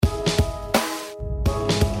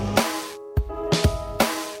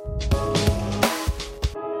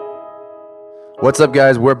What's up,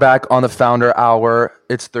 guys? We're back on the Founder Hour.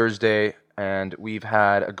 It's Thursday, and we've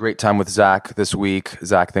had a great time with Zack this week.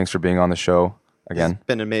 Zack, thanks for being on the show again. It's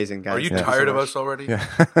been amazing, guys. Are you tired of us already?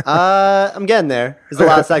 Yeah. I'm getting there. This is the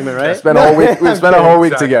last segment, right? We've spent a whole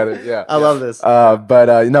week together. Yeah. I love this.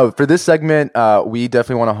 But for this segment, we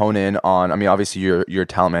definitely want to hone in on, obviously you're a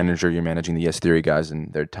talent manager, you're managing the Yes Theory guys,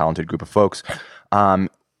 and they're a talented group of folks. I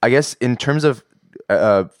guess in terms of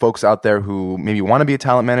folks out there who maybe want to be a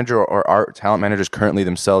talent manager or are talent managers currently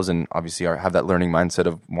themselves and obviously have that learning mindset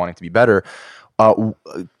of wanting to be better,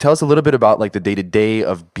 tell us a little bit about like the day-to-day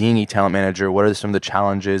of being a talent manager. What are some of the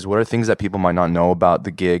challenges? What are things that people might not know about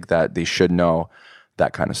the gig that they should know?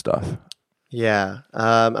 That kind of stuff. Yeah.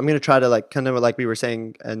 I'm going to try to like kind of like we were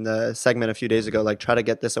saying in the segment a few days ago, like try to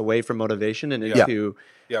get this away from motivation and into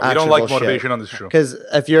Yeah, we don't like motivation on this show. Because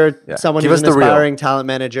if you're someone who's an aspiring talent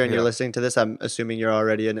manager and Yeah. you're listening to this, I'm assuming you're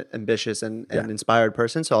already an ambitious and inspired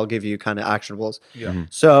person. So I'll give you kind of actionables. Yeah.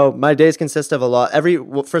 So my days consist of a lot.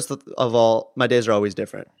 First of all, my days are always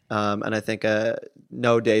different. And I think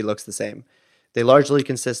no day looks the same. They largely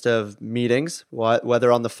consist of meetings,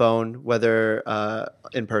 whether on the phone, whether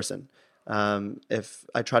in person. If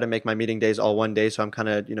I try to make my meeting days all one day, so I'm kind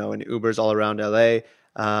of, in Ubers all around LA,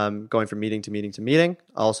 going from meeting to meeting to meeting,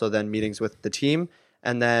 also then meetings with the team,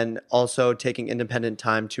 and then also taking independent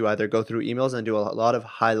time to either go through emails and do a lot of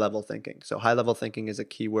high level thinking. So high level thinking is a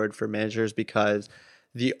key word for managers because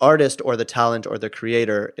the artist or the talent or the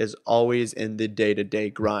creator is always in the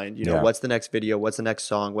day-to-day grind. What's the next video? What's the next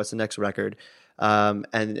song? What's the next record? And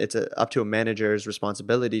it's up to a manager's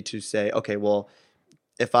responsibility to say, okay, well,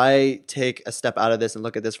 if I take a step out of this and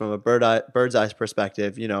look at this from a bird's eye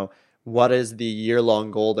perspective, what is the year-long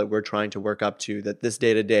goal that we're trying to work up to that this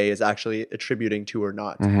day-to-day is actually attributing to or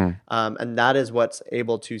not? Mm-hmm. And that is what's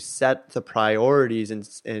able to set the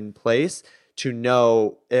priorities in place to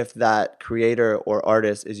know if that creator or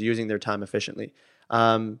artist is using their time efficiently.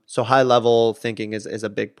 So high-level thinking is a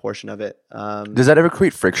big portion of it. Does that ever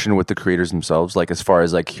create friction with the creators themselves? Like as far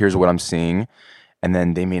as like, here's what I'm seeing, and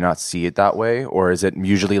then they may not see it that way? Or is it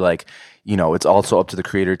usually like, it's also up to the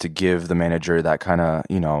creator to give the manager that kind of,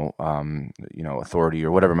 authority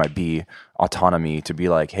or whatever it might be, autonomy to be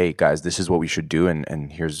like, hey guys, this is what we should do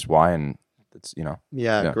and here's why, and it's,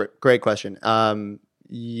 Yeah. Great question.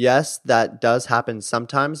 Yes, that does happen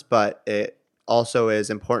sometimes, but it also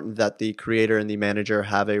is important that the creator and the manager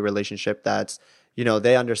have a relationship that's,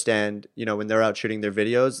 they understand, when they're out shooting their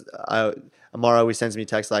videos. Amar always sends me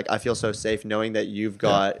texts like, I feel so safe knowing that you've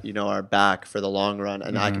got, our back for the long run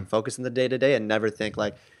and I can focus in the day to day and never think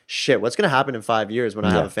like, shit, what's going to happen in 5 years when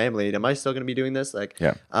I have a family? Am I still going to be doing this?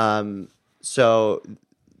 So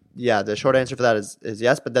yeah, the short answer for that is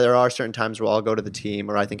yes, but there are certain times where I'll go to the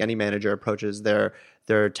team, or I think any manager approaches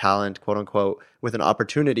their talent, quote unquote, with an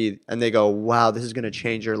opportunity and they go, wow, this is going to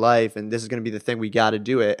change your life and this is going to be the thing, we got to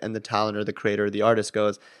do it. And the talent or the creator or the artist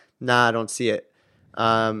goes, nah, I don't see it.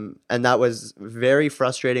 And that was very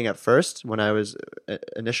frustrating at first when I was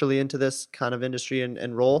initially into this kind of industry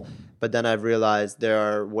and role. But then I've realized there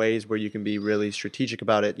are ways where you can be really strategic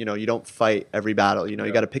about it. You don't fight every battle. You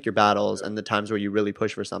got to pick your battles and the times where you really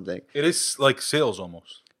push for something. It is like sales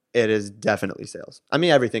almost. It is definitely sales.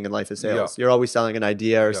 Everything in life is sales. Yeah. You're always selling an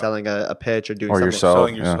idea or selling a pitch or doing something. Yourself.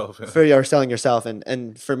 Selling yourself. Yeah. Or selling yourself.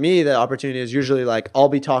 And for me, the opportunity is usually like I'll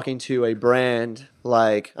be talking to a brand,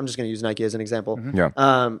 like I'm just going to use Nike as an example. Mm-hmm. Yeah.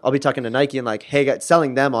 I'll be talking to Nike and like, hey,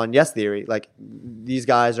 selling them on Yes Theory. Like these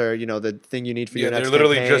guys are, the thing you need for your next they're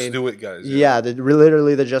literally campaign. just do it guys. Yeah, they're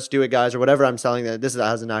literally the just do it guys or whatever I'm selling. That this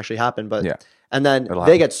hasn't actually happened, but and then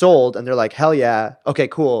they get sold and they're like, hell yeah, okay,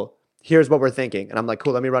 cool. Here's what we're thinking. And I'm like,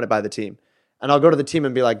 cool, let me run it by the team. And I'll go to the team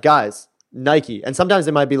and be like, guys, Nike. And sometimes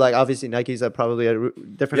it might be like, obviously Nike's probably a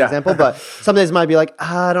different example, but sometimes it might be like,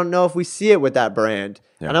 I don't know if we see it with that brand.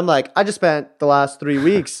 Yeah. And I'm like, I just spent the last 3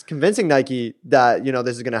 weeks convincing Nike that,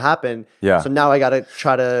 this is going to happen. Yeah. So now I got to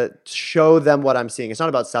try to show them what I'm seeing. It's not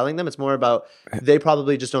about selling them. It's more about they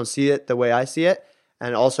probably just don't see it the way I see it.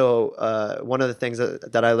 And also, one of the things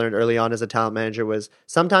that I learned early on as a talent manager was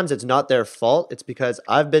sometimes it's not their fault. It's because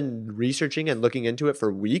I've been researching and looking into it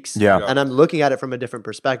for weeks. Yeah. And I'm looking at it from a different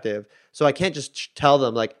perspective. So I can't just tell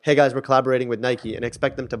them like, hey guys, we're collaborating with Nike and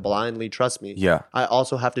expect them to blindly trust me. Yeah. I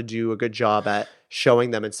also have to do a good job at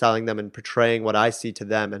showing them and selling them and portraying what I see to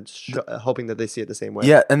them and hoping that they see it the same way.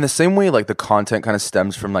 Yeah, and the same way like the content kind of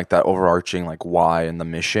stems from like that overarching like why and the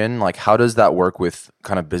mission. Like how does that work with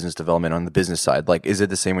kind of business development on the business side? Like is it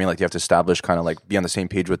the same way like you have to establish kind of like be on the same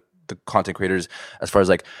page with the content creators as far as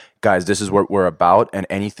like, guys, this is what we're about and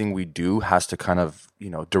anything we do has to kind of,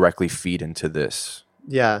 directly feed into this.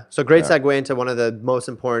 Yeah. So great segue into one of the most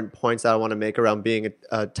important points that I want to make around being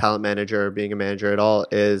a talent manager or being a manager at all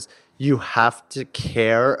is you have to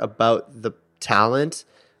care about the talent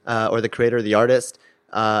or the creator, the artist,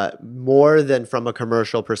 more than from a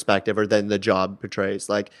commercial perspective or than the job portrays.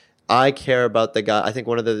 Like I care about the guy. I think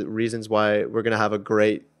one of the reasons why we're going to have a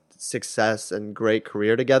great success and great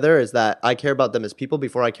career together is that I care about them as people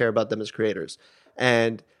before I care about them as creators.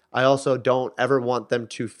 And I also don't ever want them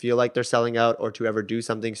to feel like they're selling out or to ever do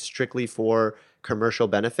something strictly for commercial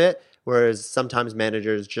benefit. Whereas sometimes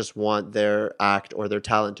managers just want their act or their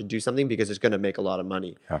talent to do something because it's going to make a lot of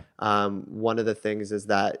money. Yeah. One of the things is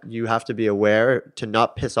that you have to be aware to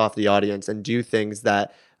not piss off the audience and do things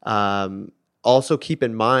that also keep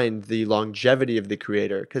in mind the longevity of the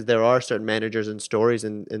creator. Because there are certain managers and stories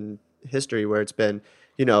in history where it's been,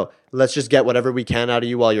 you know, let's just get whatever we can out of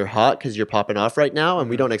you while you're hot because you're popping off right now. And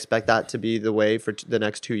we don't expect that to be the way for the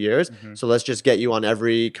next 2 years. So let's just get you on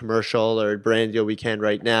every commercial or brand deal we can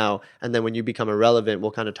right now. And then when you become irrelevant,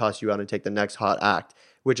 we'll kind of toss you out and take the next hot act,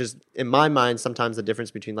 which is, in my mind, sometimes the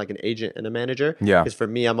difference between like an agent and a manager. Yeah. Because for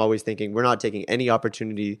me, I'm always thinking we're not taking any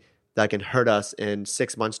opportunity that can hurt us in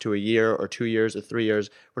 6 months to a year or 2 years or 3 years.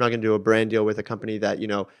 We're not going to do a brand deal with a company that, you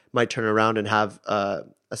know, might turn around and have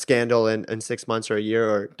a scandal in 6 months or a year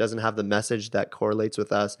or doesn't have the message that correlates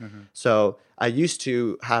with us. So I used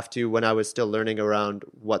to have to, when I was still learning around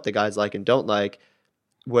what the guys like and don't like,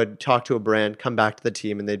 would talk to a brand, come back to the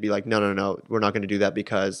team, and they'd be like, no, we're not going to do that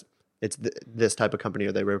because it's this type of company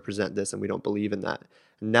or they represent this and we don't believe in that.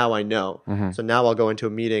 And now I know. So now I'll go into a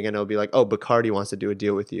meeting and it'll be like, oh, Bacardi wants to do a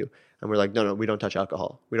deal with you. And we're like, no, we don't touch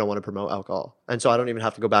alcohol. We don't want to promote alcohol. And so I don't even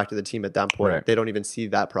have to go back to the team at that point. Right. They don't even see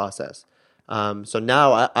that process. So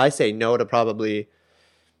now I say no to probably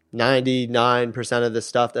 99% of the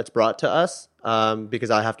stuff that's brought to us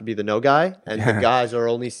because I have to be the no guy. And the guys are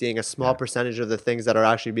only seeing a small percentage of the things that are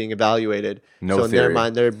actually being evaluated. So in their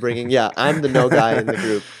mind, they're bringing, I'm the no guy in the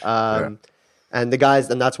group. And the guys,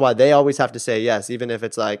 and that's why they always have to say yes, even if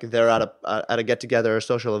it's like they're at a get together or a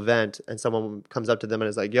social event and someone comes up to them and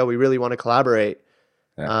is like, yo, we really want to collaborate.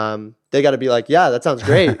 They got to be like, yeah, that sounds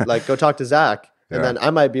great. Like, go talk to Zack. And then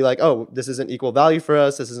I might be like, oh, this isn't equal value for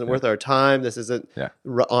us. This isn't worth our time. This isn't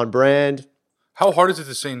on brand. How hard is it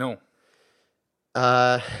to say no? It's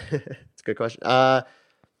a good question.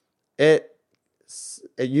 It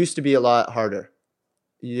used to be a lot harder.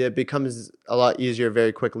 It becomes a lot easier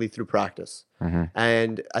very quickly through practice.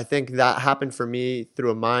 And I think that happened for me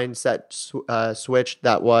through a mindset switch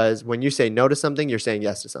that was when you say no to something, you're saying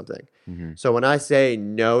yes to something. So when I say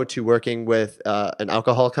no to working with an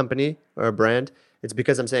alcohol company or a brand, it's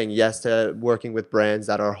because I'm saying yes to working with brands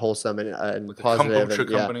that are wholesome and like positive. A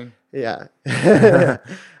kombucha company. Yeah.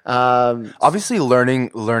 Obviously,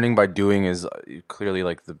 learning by doing is clearly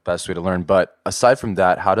like the best way to learn. But aside from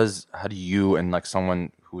that, how do you and like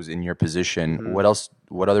someone who's in your position,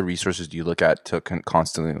 what other resources do you look at to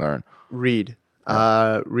constantly learn? Read.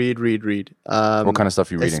 Read. What kind of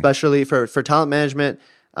stuff are you reading? Especially for talent management.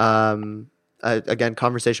 Again,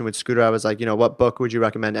 conversation with Scooter, I was like, what book would you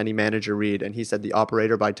recommend any manager read? And he said The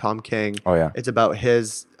Operator by Tom King. Oh, yeah. It's about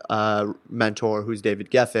his mentor, who's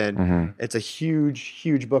David Geffen. It's a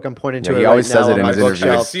huge book. I'm pointing to it he always right says now it in on my his interviews.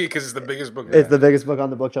 bookshelf. I see it because it's the biggest book. It's the biggest book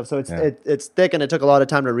on the bookshelf. So it's thick and it took a lot of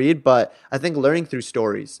time to read. But I think learning through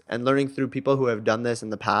stories and learning through people who have done this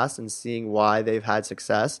in the past and seeing why they've had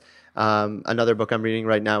success. Another book I'm reading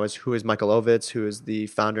right now is Who is Michael Ovitz, who is the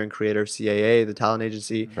founder and creator of CAA, the talent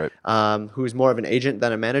agency, who's more of an agent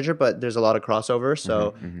than a manager, but there's a lot of crossover.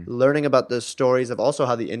 So learning about the stories of also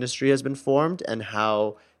how the industry has been formed and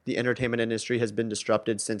how the entertainment industry has been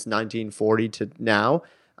disrupted since 1940 to now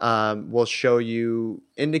will show you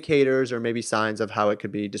indicators or maybe signs of how it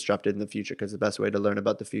could be disrupted in the future, because the best way to learn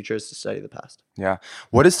about the future is to study the past. Yeah.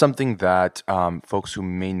 What is something that folks who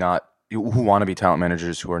want to be talent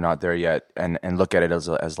managers who are not there yet and look at it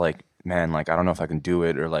as like, man, like, I don't know if I can do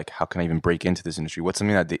it, or like, how can I even break into this industry? What's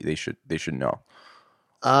something that they should know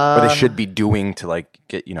or they should be doing to like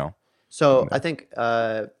get, So I think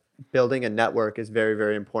building a network is very,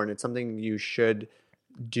 very important. It's something you should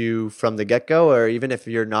do from the get-go, or even if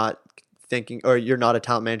you're not thinking or you're not a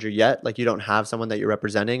talent manager yet, like you don't have someone that you're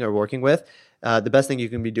representing or working with, the best thing you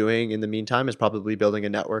can be doing in the meantime is probably building a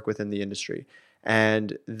network within the industry.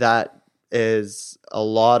 And that is a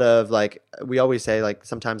lot of like, we always say, like,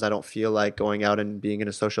 sometimes I don't feel like going out and being in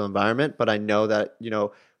a social environment, but I know that,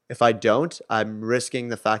 if I don't, I'm risking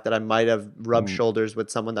the fact that I might have rubbed shoulders with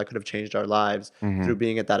someone that could have changed our lives through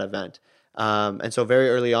being at that event. And so very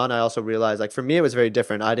early on, I also realized, like, for me, it was very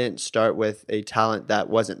different. I didn't start with a talent that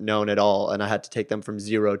wasn't known at all, and I had to take them from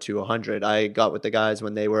 0 to 100. I got with the guys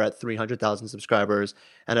when they were at 300,000 subscribers,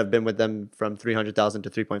 and I've been with them from 300,000 to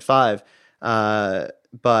 3.5.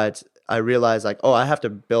 But I realized, like, oh, I have to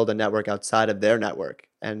build a network outside of their network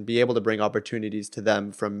and be able to bring opportunities to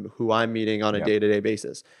them from who I'm meeting on a day-to-day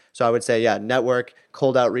basis. So I would say, yeah, network,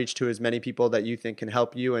 cold outreach to as many people that you think can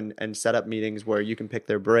help you, and set up meetings where you can pick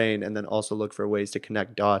their brain, and then also look for ways to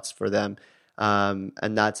connect dots for them.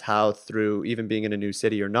 And that's how, through even being in a new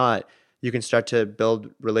city or not, you can start to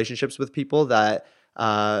build relationships with people that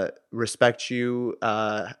respect you,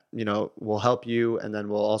 will help you, and then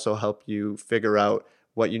will also help you figure out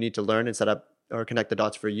what you need to learn and set up or connect the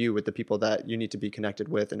dots for you with the people that you need to be connected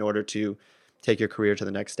with in order to take your career to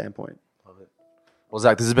the next standpoint. Love it. Well,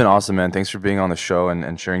 Zach, this has been awesome, man. Thanks for being on the show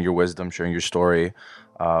and sharing your wisdom, sharing your story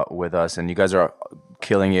with us. And you guys are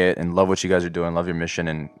killing it, and love what you guys are doing, love your mission,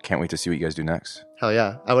 and can't wait to see what you guys do next. Hell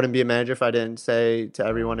yeah. I wouldn't be a manager if I didn't say to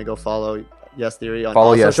everyone to go follow Yes Theory on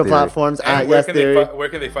Follow all Yes social Theory. platforms And at Yes Theory. where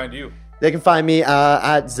can they find you? They can find me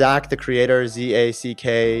at Zack the Creator,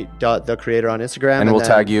 ZACK.the Creator on Instagram. And we'll then,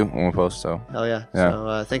 tag you when we post. So Hell yeah. Yeah.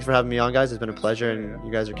 So thanks for having me on, guys. It's been a pleasure, and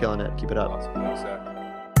you guys are killing it. Keep it up. Awesome. Thanks,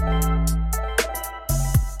 Zach.